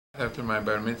After my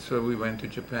bar mitzvah, we went to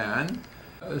Japan,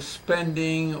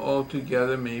 spending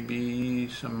altogether maybe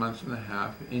some months and a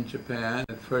half in Japan,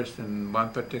 at first in one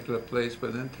particular place,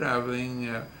 but then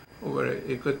traveling over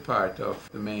a good part of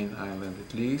the main island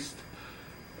at least.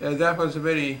 That was a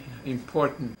very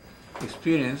important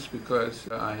experience because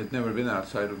I had never been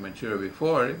outside of Manchuria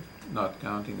before, not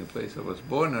counting the place I was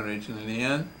born originally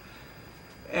in.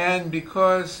 And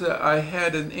because I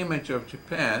had an image of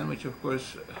Japan, which of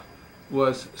course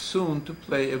was soon to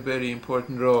play a very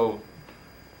important role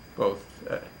both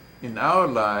in our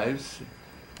lives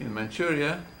in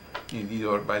Manchuria, indeed,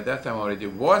 or by that time already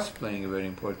was playing a very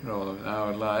important role in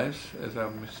our lives, as I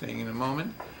was saying in a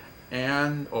moment,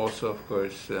 and also, of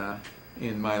course,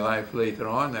 in my life later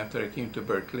on after I came to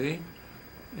Berkeley,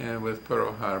 with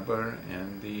Pearl Harbor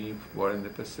and the war in the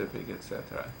Pacific,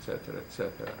 etc., etc.,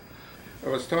 etc. I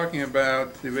was talking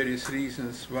about the various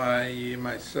reasons why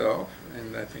myself,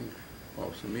 and I think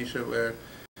also Misha, were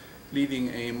leading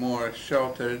a more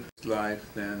sheltered life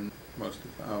than most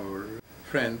of our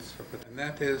friends. And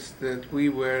that is that we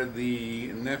were the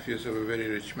nephews of a very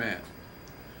rich man.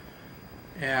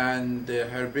 And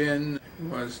Harbin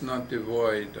was not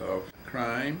devoid of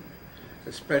crime,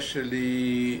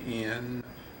 especially in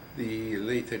the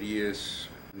later years,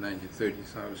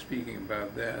 1930s. I was speaking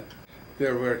about that.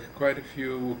 There were quite a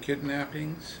few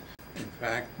kidnappings. In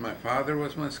fact, my father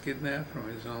was once kidnapped from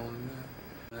his own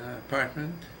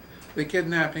apartment. The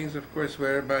kidnappings, of course,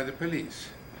 were by the police,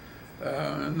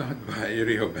 not by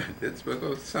real bandits,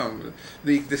 but some.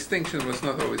 The distinction was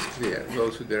not always clear.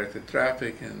 Those who directed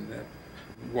traffic and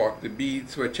walked the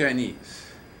beats were Chinese,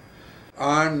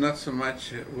 armed not so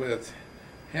much with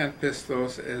hand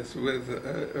pistols as with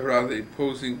rather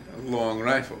imposing long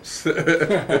rifles.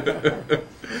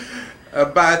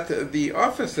 But the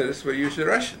officers were usually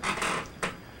Russian.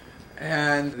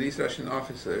 And these Russian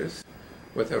officers,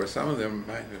 whatever some of them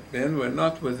might have been, were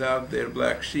not without their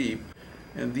black sheep.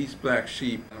 And these black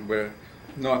sheep were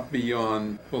not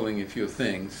beyond pulling a few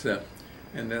things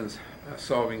and then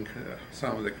solving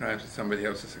some of the crimes at somebody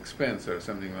else's expense or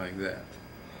something like that.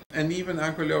 And even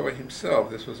Akolyova himself,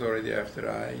 this was already after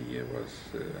I was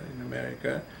in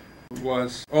America,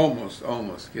 was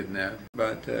almost kidnapped,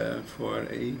 but for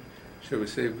a, shall we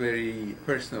say, very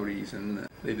personal reason,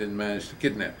 they didn't manage to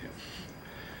kidnap him.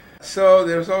 So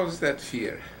there was always that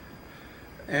fear.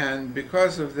 And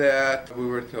because of that, we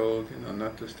were told,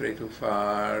 not to stray too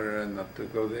far, and not to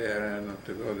go there, and not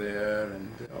to go there,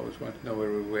 and always want to know where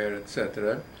we were,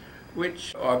 etc.,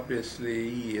 which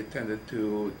obviously tended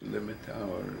to limit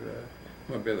our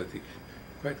mobility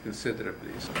quite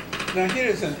considerably. Now here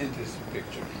is an interesting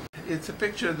picture. It's a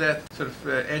picture that sort of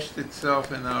etched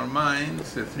itself in our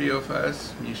minds, the three of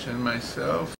us, Misha and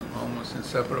myself, almost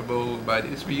inseparable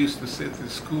buddies. We used to sit in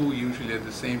school usually at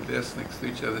the same desk next to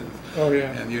each other. Oh,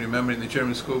 yeah. And you remember in the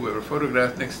German school we were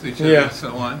photographed next to each other, and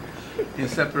so on.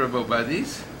 Inseparable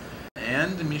buddies.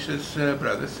 And Misha's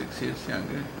brother, 6 years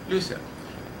younger, Lucia,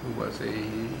 who was a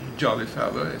jolly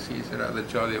fellow, as he's a rather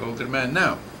jolly older man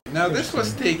now. Now this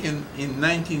was taken in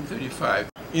 1935.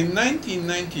 In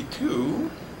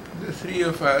 1992, the three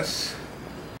of us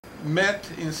met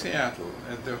in Seattle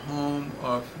at the home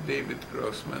of David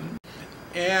Grossman,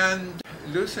 and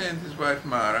Lucia and his wife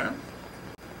Mara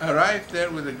arrived there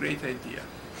with a great idea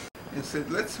and said,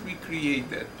 let's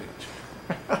recreate that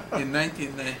picture in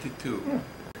 1992,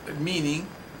 meaning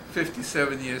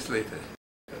 57 years later.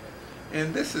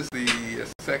 And this is the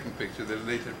second picture, the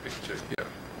later picture here.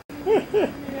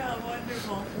 Yeah,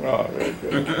 wonderful. Oh, very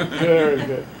good. Very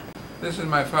good. This is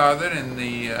my father in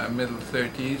the middle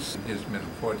 30s, his middle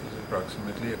 40s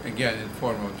approximately, again in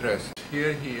formal dress.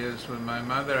 Here he is with my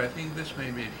mother. I think this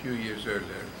may be a few years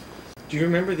earlier. Do you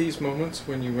remember these moments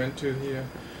when you went to the...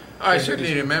 I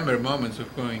certainly remember moments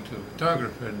of going to a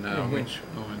photographer now, which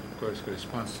moment of course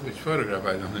corresponds to which photograph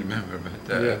I don't remember,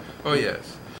 but oh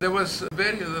yes. There was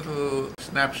very little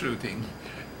snapshooting.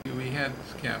 We had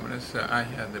cameras, I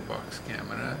had the box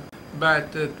camera,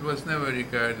 but it was never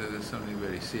regarded as something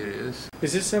very serious.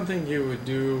 Is this something you would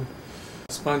do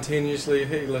spontaneously?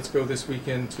 Hey, let's go this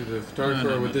weekend to the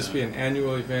photographer, or would this be an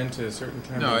annual event at a certain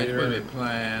time of year? No, it would be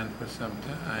planned for some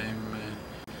time.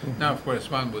 Now, of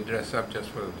course, one would dress up just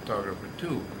for the photographer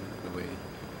too, the way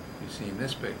you see in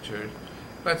this picture.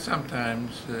 But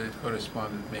sometimes it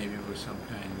corresponded maybe with some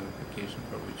kind of occasion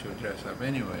for which you would dress up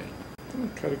anyway.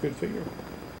 Got a good figure.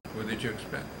 What did you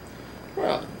expect?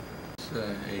 Well, it's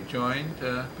a joint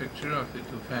picture of the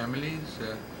two families,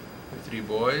 the three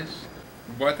boys.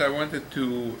 What I wanted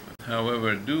to,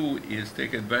 however, do is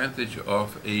take advantage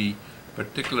of a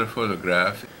particular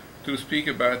photograph to speak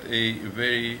about a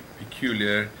very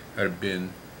peculiar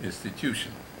Harbin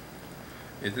institution.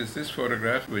 It is this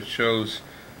photograph which shows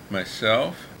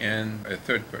myself and a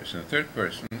third person. A third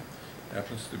person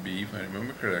happens to be, if I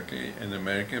remember correctly, an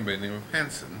American by the name of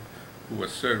Hansen, who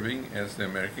was serving as the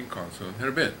American consul in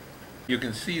Harbin. You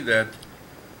can see that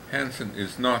Hansen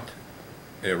is not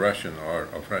a Russian or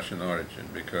of Russian origin,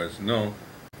 because no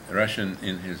Russian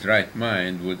in his right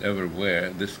mind would ever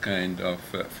wear this kind of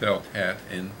felt hat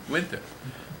in winter.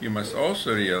 You must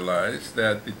also realize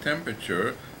that the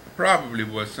temperature probably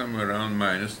was somewhere around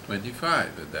minus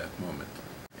 25 at that moment.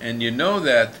 And you know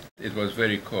that it was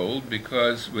very cold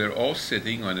because we're all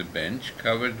sitting on a bench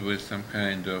covered with some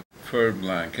kind of fur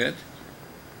blanket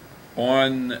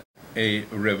on a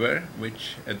river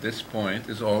which at this point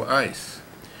is all ice.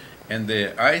 And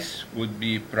the ice would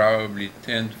be probably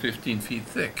 10-15 feet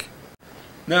thick.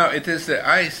 Now it is the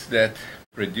ice that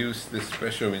produced this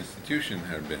special institution,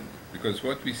 Harbin, because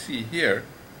what we see here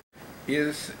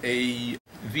is a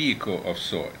vehicle of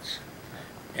sorts.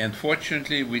 And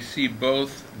fortunately we see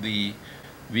both the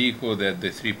vehicle that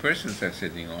the three persons are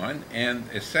sitting on and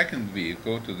a second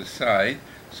vehicle to the side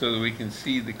so that we can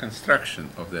see the construction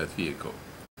of that vehicle.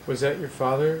 Was that your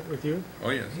father with you? Oh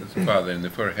yes, it's the father, and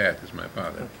the fur hat is my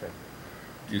father. Okay.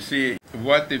 You see,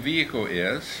 what the vehicle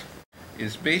is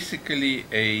basically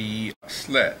a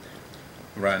sled.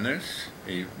 Runners,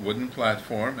 a wooden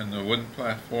platform, and the wooden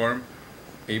platform,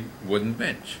 a wooden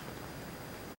bench.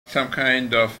 Some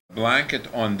kind of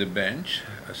blanket on the bench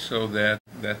so that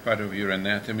that part of your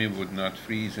anatomy would not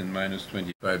freeze in minus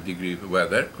 25-degree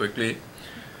weather quickly,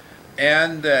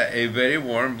 and a very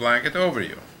warm blanket over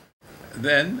you.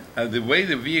 Then the way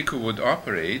the vehicle would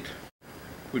operate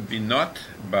would be not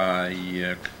by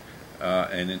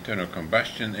an internal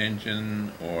combustion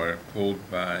engine or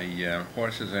pulled by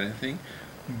horses or anything,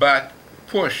 but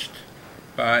pushed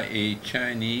by a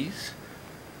Chinese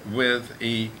with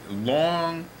a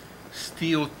long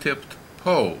steel-tipped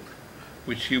pole,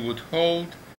 which he would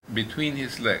hold between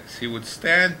his legs. He would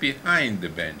stand behind the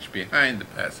bench, behind the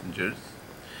passengers,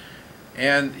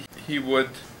 and he would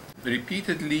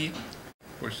repeatedly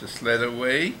push the sled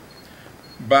away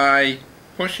by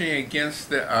pushing against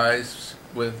the ice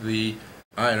with the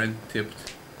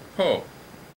iron-tipped pole.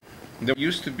 There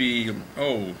used to be,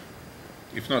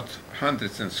 if not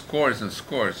hundreds and scores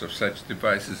of such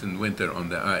devices in winter on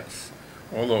the ice,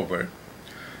 all over.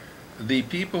 The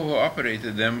people who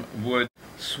operated them would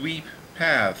sweep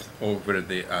paths over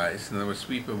the ice, and they would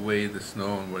sweep away the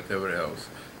snow and whatever else.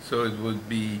 So it would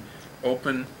be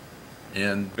open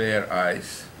and bare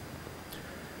ice,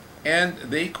 and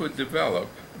they could develop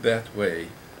that way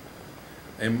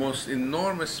a most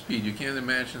enormous speed. You can't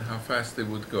imagine how fast they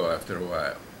would go after a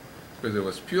while, because it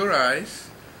was pure ice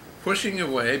pushing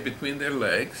away between their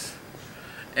legs,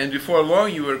 and before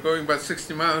long you were going about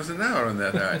 60 miles an hour on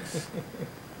that ice.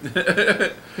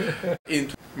 In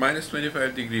minus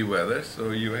 25-degree weather, so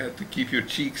you had to keep your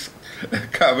cheeks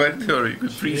covered or you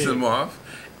could freeze them off.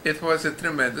 It was a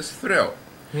tremendous thrill.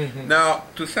 Now,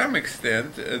 to some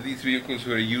extent, these vehicles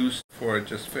were used for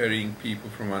just ferrying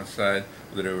people from one side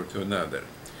of the river to another.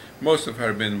 Most of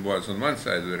Harbin was on one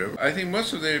side of the river. I think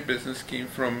most of their business came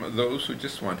from those who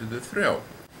just wanted the thrill.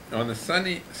 On a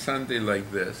sunny Sunday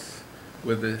like this,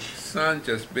 with the sun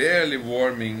just barely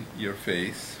warming your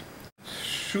face,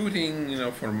 shooting,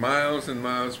 for miles and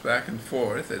miles back and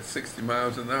forth at 60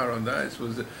 miles an hour on the ice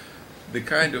was the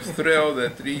kind of thrill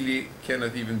that really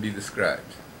cannot even be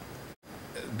described.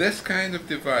 This kind of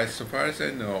device, so far as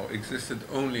I know, existed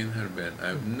only in Harbin.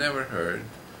 I've never heard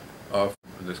of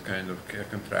this kind of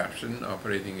contraption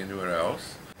operating anywhere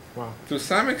else. Wow. To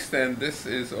some extent, this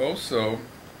is also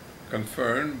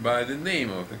confirmed by the name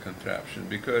of the contraption,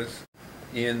 because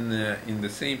in the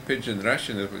same pidgin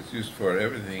Russian that was used for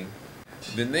everything,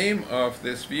 the name of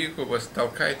this vehicle was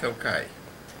Толкай, толкай.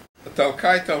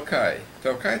 Толкай, толкай.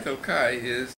 Толкай, толкай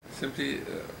is simply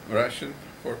Russian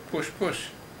for push, push.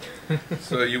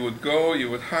 So you would go, you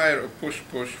would hire a push,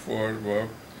 push for, well,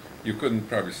 you couldn't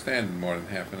probably stand more than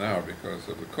half an hour because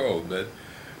of the cold,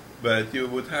 but you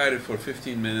would hire it for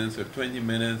 15 minutes or 20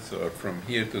 minutes or from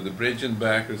here to the bridge and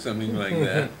back or something like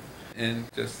that,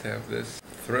 and just have this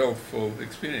thrillful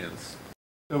experience.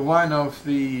 One of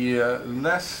the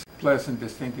less pleasant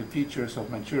distinctive features of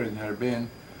Manchurian Harbin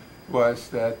was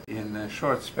that in a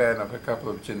short span of a couple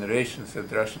of generations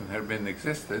that Russian Harbin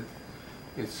existed,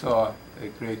 it saw a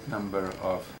great number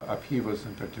of upheavals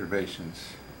and perturbations.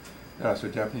 There was the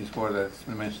Japanese War that's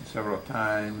been mentioned several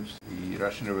times, the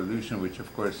Russian Revolution, which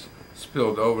of course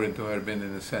spilled over into Harbin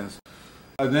in a sense.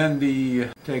 And then the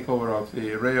takeover of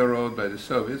the railroad by the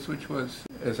Soviets, which was,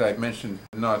 as I mentioned,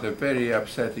 not a very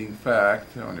upsetting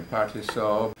fact, only partly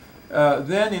so.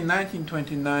 Then in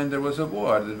 1929 there was a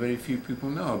war that very few people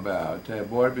know about, a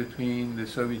war between the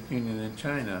Soviet Union and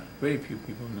China. Very few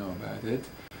people know about it.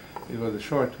 It was a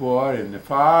short war in a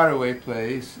faraway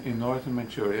place in northern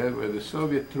Manchuria where the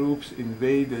Soviet troops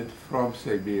invaded from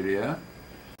Siberia.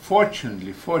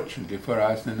 Fortunately for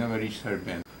us, they never reached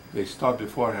Harbin. They stopped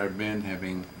before Harbin,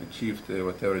 having achieved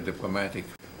whatever diplomatic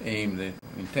aim they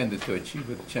intended to achieve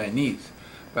with the Chinese.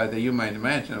 But you might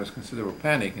imagine there was considerable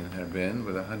panic in Harbin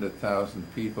with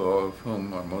 100,000 people, all of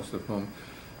whom, or most of whom,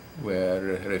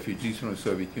 were refugees from the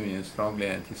Soviet Union, strongly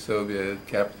anti-Soviet,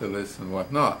 capitalists and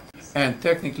whatnot. And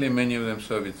technically many of them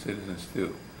Soviet citizens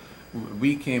too.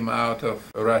 We came out of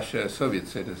Russia as Soviet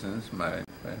citizens, my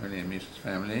family and Misha's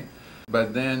family,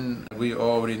 but then we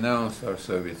all renounced our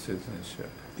Soviet citizenship.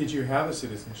 Did you have a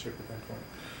citizenship at that point?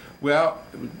 Well,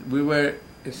 we were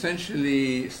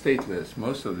essentially stateless.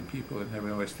 Most of the people in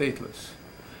Harbin were stateless.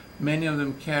 Many of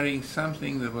them carrying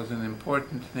something that was an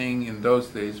important thing in those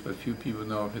days, but few people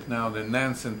know of it now, the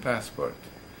Nansen passport.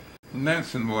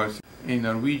 Nansen was a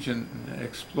Norwegian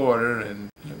explorer and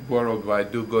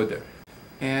worldwide do-gooder.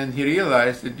 And he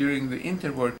realized that during the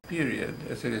interwar period,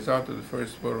 as a result of the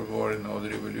First World War and all the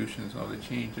revolutions and all the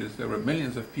changes, there were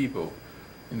millions of people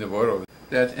in the world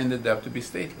that ended up to be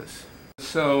stateless.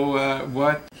 So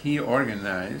what he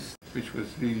organized, which was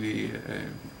really a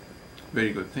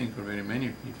very good thing for very many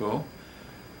people,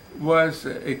 was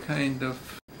a kind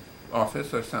of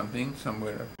office or something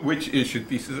somewhere which issued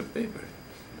pieces of paper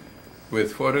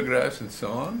with photographs and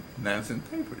so on, Nansen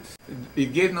papers.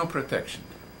 It gave no protection.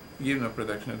 It gave no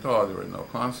protection at all. There were no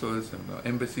consulates and no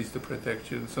embassies to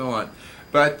protect you and so on.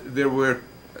 But there were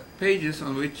pages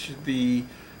on which the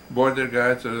border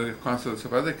guards or the consulates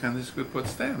of other countries could put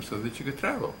stamps so that you could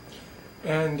travel.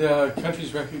 And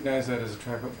countries recognize that as a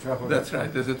travel document? That's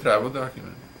right, as a travel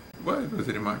document. Well, it was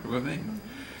a remarkable thing.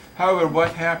 However,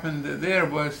 what happened there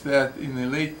was that in the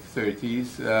late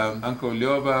 30s, Uncle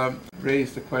Lyoba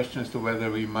raised the question as to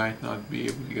whether we might not be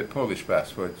able to get Polish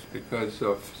passports because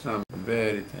of some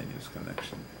very tenuous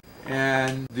connection.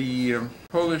 And the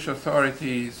Polish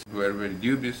authorities were very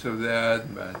dubious of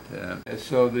that, but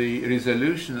so the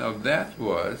resolution of that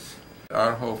was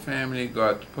our whole family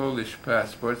got Polish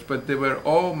passports, but they were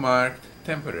all marked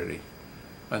temporary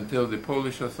until the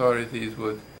Polish authorities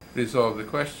would resolve the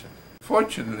question.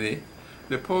 Fortunately,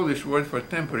 the Polish word for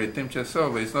temporary,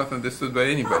 tymczasowe, is not understood by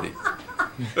anybody.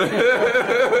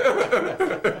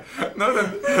 Not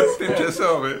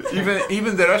tymczasowe.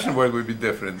 Even the Russian word would be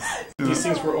different. These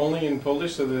things were only in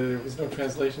Polish, so there was no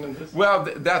translation of this? Well,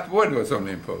 that word was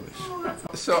only in Polish.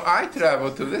 So I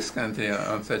traveled to this country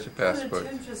on such a passport.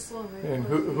 And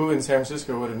who in San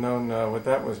Francisco would have known what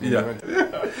that was? Yeah.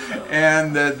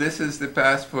 And this is the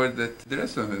passport that the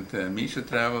rest of it, Misha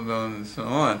traveled on and so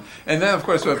on. And then, of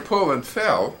course, when Poland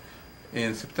fell,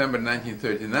 in September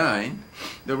 1939,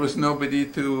 there was nobody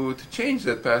to change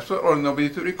that passport or nobody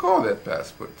to recall that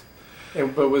passport.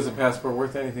 But was the passport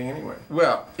worth anything anyway?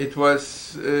 Well, it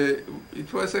was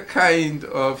a kind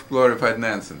of glorified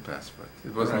Nansen passport.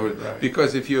 It wasn't right.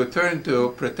 Because if you turn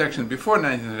to protection before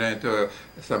 1939 to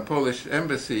some Polish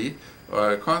embassy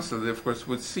or consulate, of course,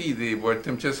 would see the word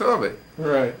tymczasowe.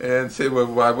 Right. And say, well,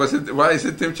 why is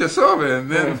it tymczasowe? And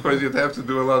then, of course, you'd have to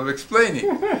do a lot of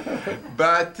explaining.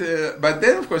 But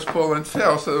then, of course, Poland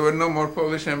fell, so there were no more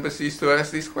Polish embassies to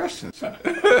ask these questions.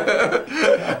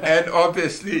 And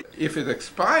obviously, if it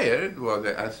expired, well,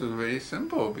 the answer was very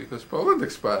simple, because Poland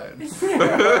expired.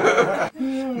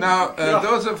 Now,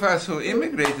 those of us who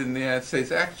immigrated in the United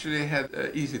States actually had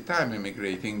an easy time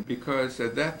immigrating, because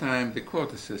at that time, the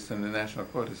quota system, the national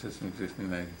quota system, existed in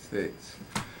the United States.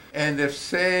 And if,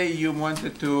 say, you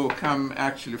wanted to come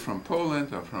actually from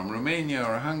Poland or from Romania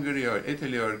or Hungary or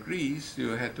Italy or Greece,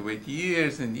 you had to wait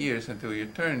years and years until your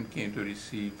turn came to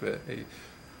receive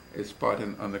a spot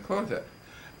on the quota.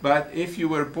 But if you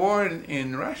were born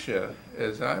in Russia,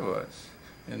 as I was,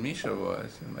 and Misha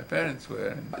was, and my parents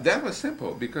were, that was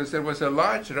simple, because there was a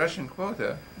large Russian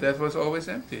quota that was always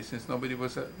empty, since nobody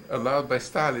was allowed by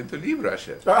Stalin to leave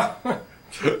Russia.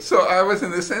 So I was,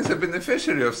 in a sense, a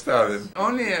beneficiary of Stalin.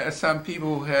 Only some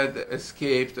people who had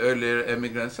escaped earlier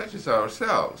immigrants, such as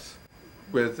ourselves,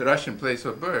 with Russian place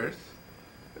of birth,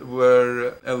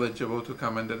 were eligible to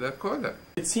come under that quota.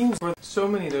 It seems for so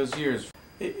many of those years,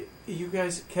 you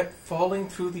guys kept falling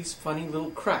through these funny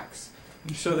little cracks,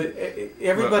 so that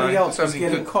everybody else was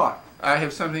getting caught. I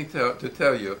have something to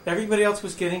tell you. Everybody else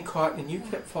was getting caught, and you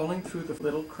kept falling through the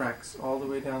little cracks all the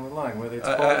way down the line, whether it's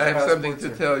I have something to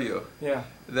tell you. Yeah.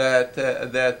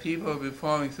 That people have been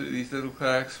falling through these little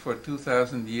cracks for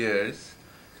 2,000 years,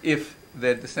 if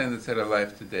their descendants are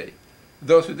alive today.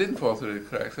 Those who didn't fall through the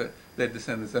cracks, their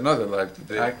descendants another life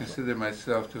today. I consider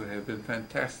myself to have been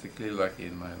fantastically lucky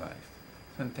in my life.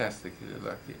 Fantastically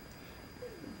lucky.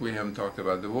 We haven't talked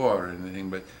about the war or anything,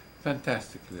 but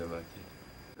fantastically lucky.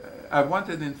 I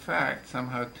wanted, in fact,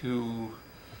 somehow to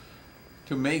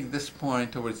make this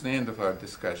point towards the end of our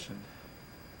discussion,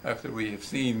 after we have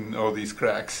seen all these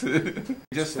cracks.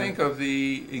 Just think of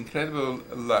the incredible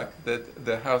luck that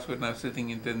the house we're now sitting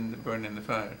in didn't burn in the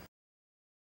fire.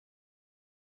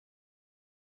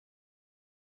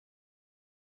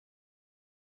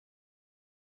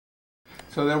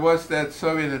 So there was that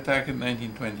Soviet attack in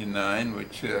 1929,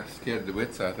 which scared the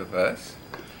wits out of us.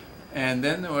 And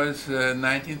then there was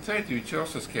 1930, which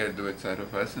also scared the wits out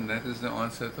of us, and that is the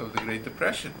onset of the Great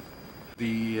Depression.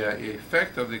 The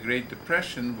effect of the Great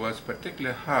Depression was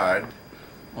particularly hard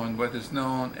on what is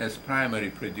known as primary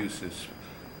producers.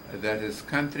 That is,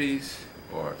 countries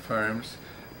or firms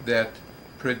that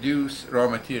produce raw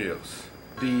materials.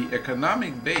 The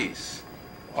economic base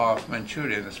of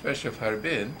Manchuria, and especially of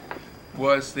Harbin,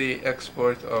 was the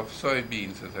export of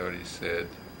soybeans, as I already said.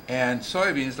 And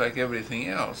soybeans, like everything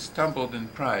else, tumbled in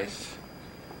price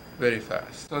very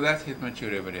fast. So that hit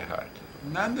Manchuria very hard.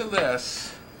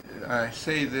 Nonetheless, I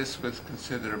say this with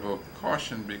considerable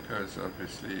caution because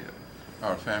obviously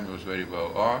our family was very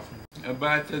well off.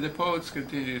 But the poets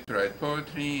continued to write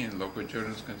poetry, and local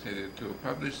journals continued to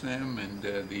publish them, and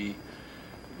the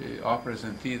operas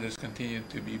and theaters continued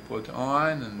to be put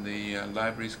on, and the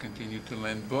libraries continued to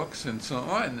lend books, and so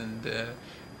on,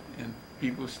 and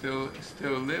people still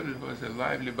lived. It was a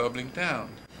lively, bubbling town.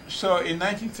 So in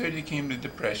 1930 came the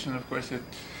Depression. Of course, it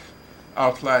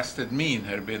outlasted me in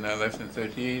Harbin. I left in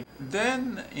 1938.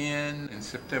 Then in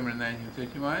September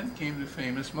 1931 came the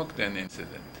famous Mukden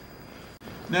incident.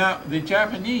 Now, the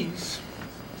Japanese,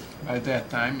 by that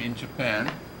time in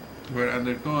Japan, were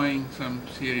undergoing some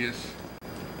serious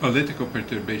political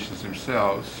perturbations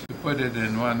themselves. To put it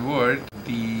in one word,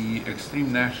 the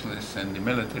extreme nationalists and the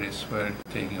militarists were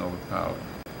taking over power.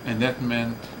 And that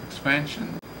meant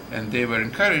expansion, and they were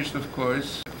encouraged, of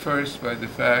course, first by the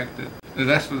fact that the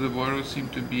rest of the world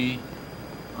seemed to be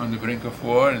on the brink of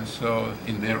war, and so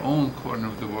in their own corner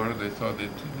of the world they thought that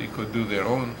they could do their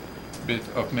own bit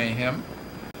of mayhem.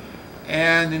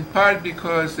 And in part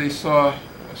because they saw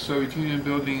the Soviet Union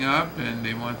building up, and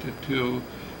they wanted to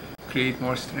create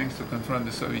more strength to confront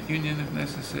the Soviet Union if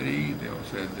necessary. They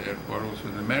also had their quarrels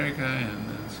with America,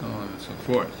 and so on and so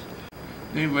forth.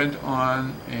 They went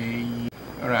on a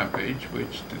rampage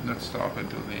which did not stop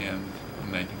until the end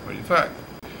of 1945.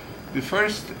 The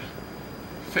first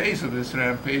phase of this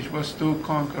rampage was to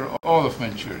conquer all of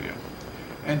Manchuria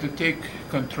and to take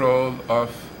control of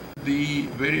the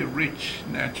very rich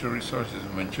natural resources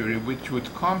of Manchuria, which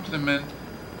would complement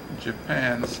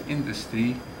Japan's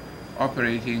industry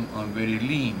operating on very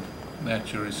lean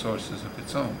natural resources of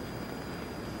its own.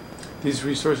 These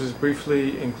resources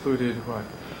briefly included what?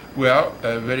 Well,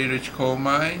 very rich coal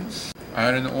mines,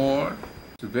 iron ore,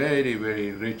 very,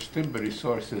 very rich timber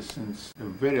resources, since a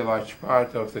very large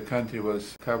part of the country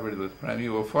was covered with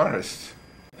primeval forests.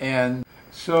 And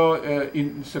so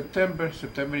in September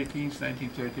 18th,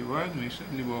 1931, we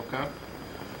suddenly woke up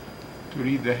to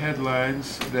read the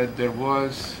headlines that there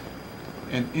was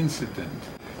an incident.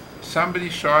 Somebody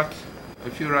shot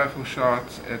a few rifle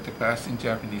shots at a passing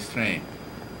Japanese train.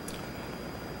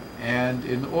 And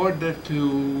in order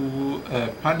to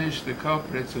punish the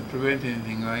culprits and prevent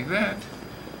anything like that,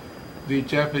 the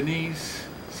Japanese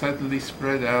suddenly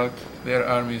spread out their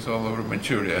armies all over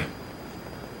Manchuria,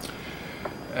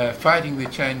 fighting the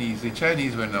Chinese. The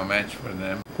Chinese were no match for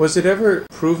them. Was it ever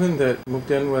proven that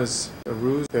Mukden was a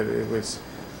ruse, that it was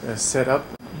set up?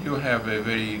 You have a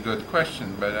very good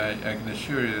question, but I can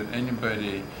assure you that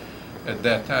anybody at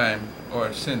that time,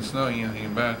 or since knowing anything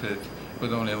about it,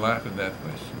 would only laugh at that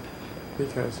question.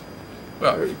 Because?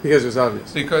 Well, because it was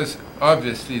obvious. Because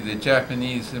obviously the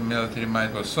Japanese military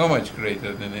might was so much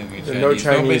greater than any Chinese. No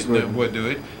Chinese would do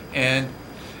it.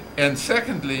 And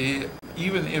secondly,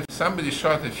 even if somebody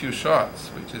shot a few shots,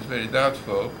 which is very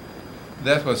doubtful,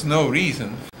 that was no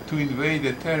reason to invade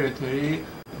a territory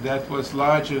that was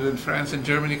larger than France and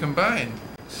Germany combined.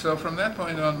 So from that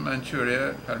point on,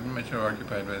 Manchuria, Harbin, Manchuria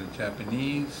occupied by the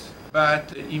Japanese.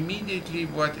 But immediately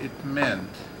what it meant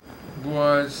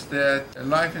was that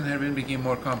life in Harbin became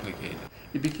more complicated.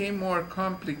 It became more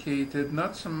complicated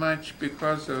not so much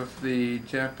because of the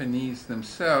Japanese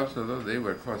themselves, although they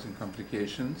were causing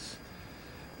complications,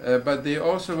 but they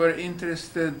also were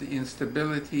interested in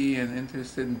stability and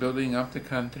interested in building up the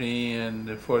country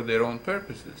and for their own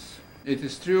purposes. It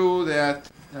is true that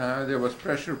there was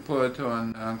pressure put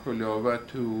on Ankolyova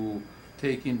to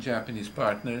take in Japanese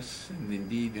partners, and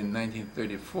indeed in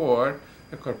 1934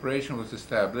 a corporation was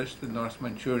established, the North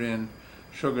Manchurian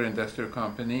Sugar Industrial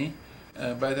Company.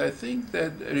 But I think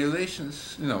that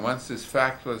relations, once this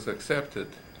fact was accepted,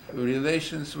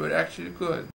 relations were actually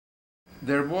good.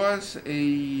 There was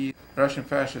a Russian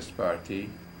fascist party,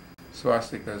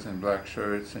 swastikas and black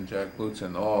shirts and jackboots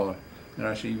and all in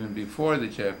Russia even before the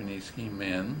Japanese came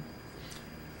in.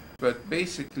 But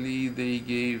basically they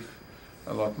gave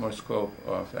a lot more scope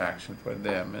of action for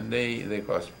them, and they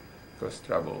caused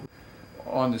trouble.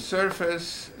 On the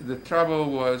surface, the trouble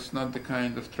was not the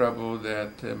kind of trouble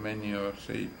that many of,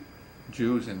 say,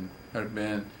 Jews in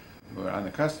Harbin were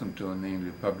unaccustomed to,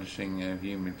 namely publishing a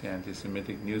vehemently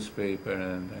anti-Semitic newspaper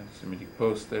and anti-Semitic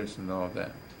posters and all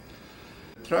that.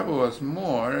 The trouble was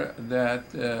more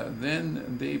that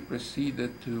then they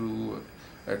proceeded to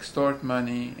extort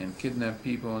money and kidnap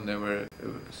people, and there were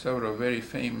several very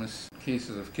famous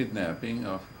cases of kidnapping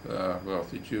of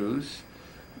wealthy Jews,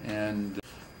 and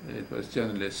it was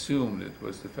generally assumed it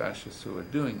was the fascists who were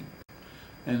doing it.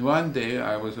 And one day,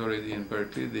 I was already in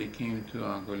Berkeley, they came to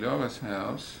Angulova's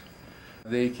house.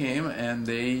 They came and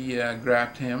they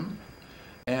grabbed him,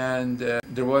 and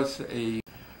there was a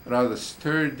rather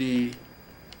sturdy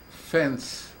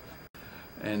fence,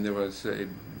 and there was a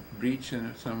breach in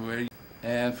it somewhere.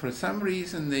 And for some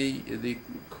reason, they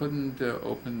couldn't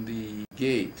open the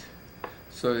gate,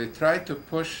 so they tried to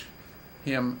push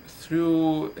him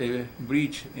through a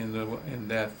breach in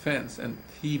that fence, and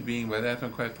he, being by that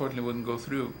time quite portly, wouldn't go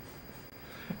through.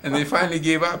 And they finally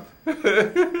gave up.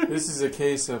 This is a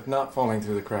case of not falling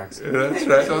through the cracks. That's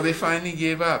right. So they finally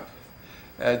gave up.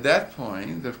 At that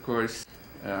point, of course,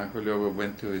 Ankulova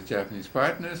went to his Japanese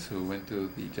partners, who went to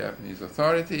the Japanese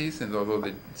authorities, and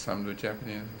although some of the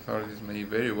Japanese authorities may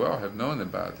very well have known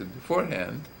about it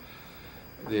beforehand,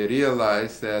 they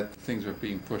realized that things were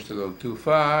being pushed a little too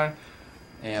far,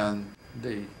 and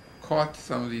they caught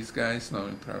some of these guys,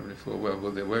 knowing probably full well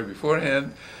what they were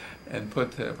beforehand, and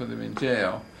put them in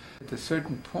jail. At a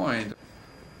certain point,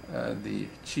 the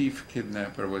chief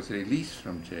kidnapper was released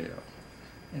from jail.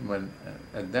 And when,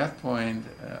 at that point,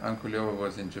 Ankulova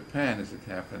was in Japan, as it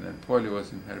happened, and Polly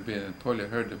was in Harbin, and Polly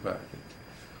heard about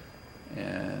it.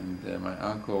 And my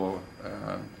uncle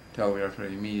telegraphed her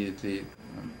immediately,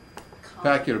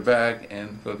 pack your bag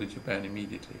and go to Japan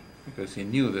immediately, because he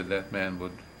knew that that man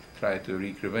would try to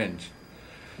wreak revenge.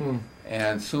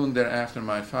 And soon thereafter,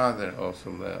 my father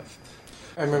also left.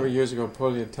 I remember years ago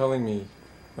Polly telling me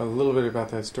a little bit about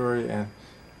that story, and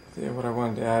what I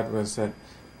wanted to add was that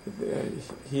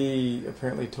he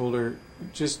apparently told her,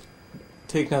 just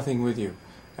take nothing with you.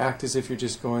 Act as if you're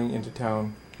just going into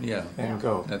town and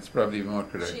go. That's probably more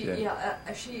correct.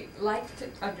 She liked,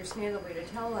 understandably, to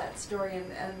tell that story,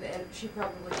 and she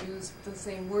probably used the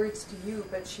same words to you,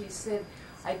 but she said,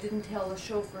 I didn't tell the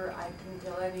chauffeur, I didn't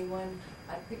tell anyone.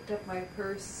 I picked up my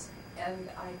purse and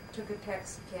I took a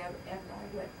taxi cab and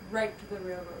I went right to the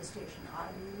railroad station. I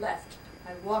left.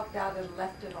 I walked out and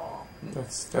left it all.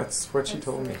 That's what she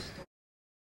told me.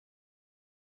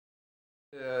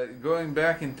 Going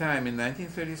back in time, in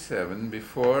 1937,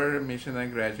 before Misha and I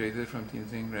graduated from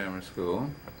Tianjin Grammar School,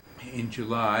 in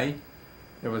July,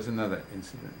 there was another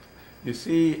incident. You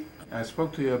see, I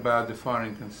spoke to you about the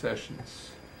foreign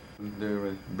concessions. There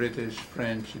were British,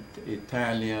 French,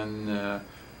 Italian,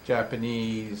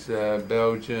 Japanese,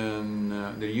 Belgian.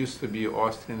 There used to be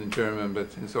Austrian and German,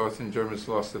 but since Austrian and Germans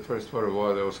lost the First World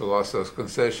War, they also lost those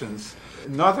concessions.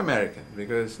 Not American,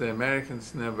 because the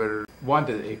Americans never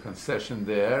wanted a concession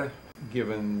there,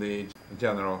 given the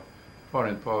general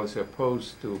foreign policy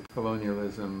opposed to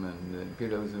colonialism and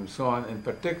imperialism and so on, and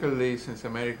particularly since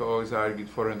America always argued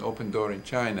for an open door in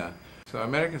China. So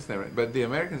Americans never, but the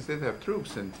Americans did have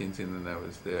troops in Tianjin when I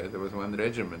was there. There was one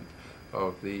regiment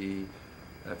of the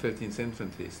 15th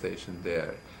Infantry stationed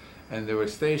there. And they were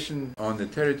stationed on the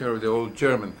territory of the old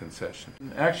German concession.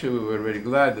 Actually, we were very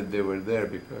glad that they were there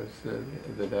because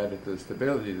that added to the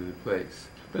stability of the place.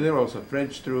 But there were also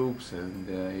French troops and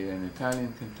an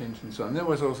Italian contingent and so on. There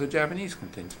was also a Japanese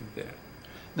contingent there.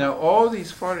 Now, all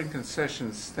these foreign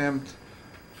concessions stemmed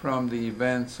from the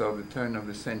events of the turn of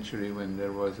the century when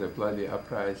there was a bloody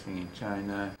uprising in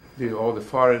China. All the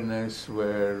foreigners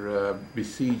were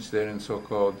besieged there in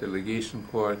so-called delegation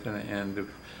court, and the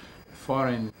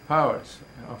foreign powers,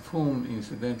 of whom,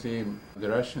 incidentally, the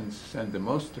Russians sent the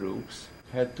most troops,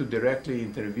 had to directly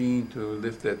intervene to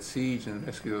lift that siege and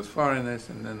rescue those foreigners,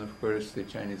 and then, of course, the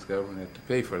Chinese government had to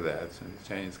pay for that, so the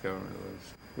Chinese government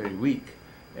was very weak.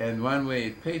 And one way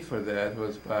it paid for that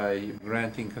was by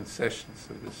granting concessions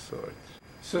of this sort.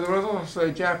 So there was also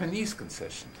a Japanese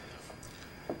concession.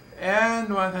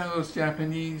 And one of those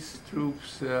Japanese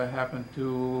troops happened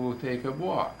to take a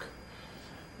walk,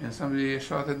 and somebody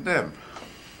shot at them.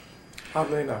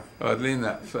 Oddly enough. Oddly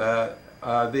enough.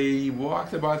 They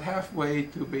walked about halfway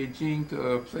to Beijing to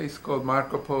a place called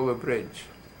Marco Polo Bridge.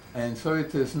 And so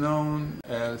it is known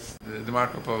as the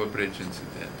Marco Polo Bridge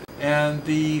incident. And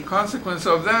the consequence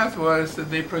of that was that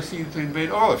they proceeded to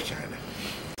invade all of China.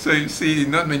 So you see,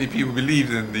 not many people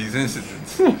believed in these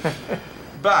incidents.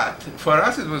 But for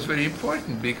us it was very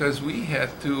important because we had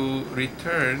to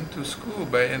return to school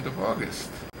by end of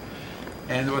August.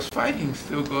 And there was fighting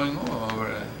still going on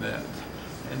over that.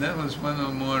 And that was one of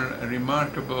the more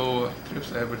remarkable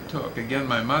trips I ever took. Again,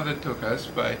 my mother took us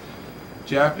by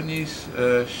Japanese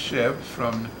ship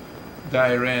from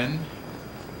Dairen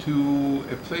to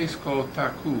a place called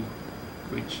Taku,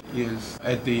 which is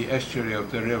at the estuary of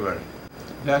the river.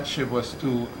 That ship was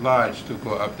too large to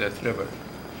go up that river.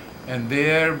 And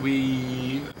there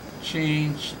we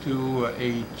changed to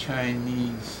a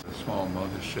Chinese small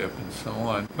mothership and so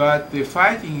on. But the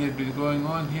fighting had been going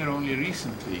on here only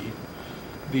recently.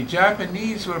 The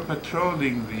Japanese were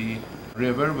patrolling the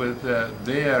river with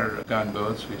their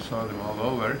gunboats. We saw them all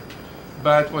over.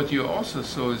 But what you also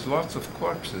saw is lots of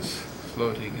corpses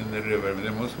floating in the river.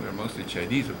 They were mostly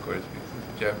Chinese, of course, because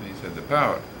the Japanese had the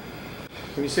power.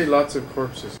 When you say lots of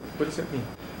corpses, what does that mean?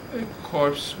 A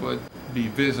corpse would be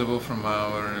visible from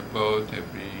our boat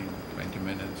every 20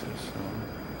 minutes or so.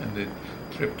 And the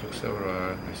trip took several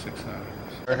hours, 6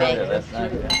 hours.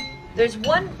 There's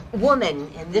one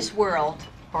woman in this world,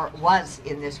 or was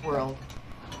in this world,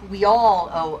 we all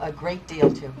owe a great deal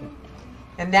to.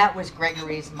 And that was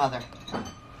Gregory's mother,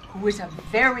 who was a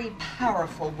very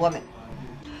powerful woman.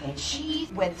 And she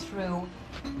went through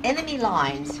enemy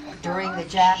lines during the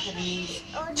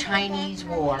Japanese-Chinese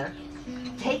War,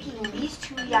 taking these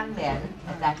two young men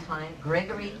at that time,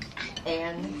 Gregory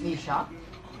and Misha,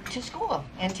 to school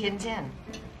in Tianjin.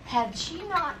 Had she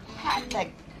not had the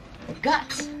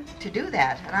guts to do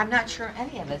that, and I'm not sure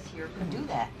any of us here could do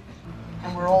that,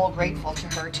 and we're all grateful to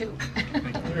her too. That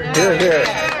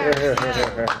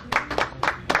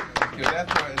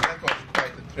was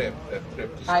quite a trip, that trip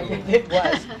to school. I think it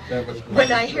was. That was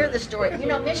When I hear the story, you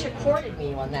know, Misha courted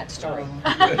me on that story.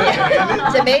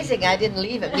 It's amazing I didn't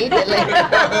leave immediately. I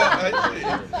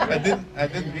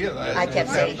didn't realize. I kept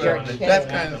saying, "You're kidding." That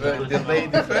kind of a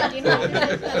delayed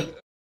effect.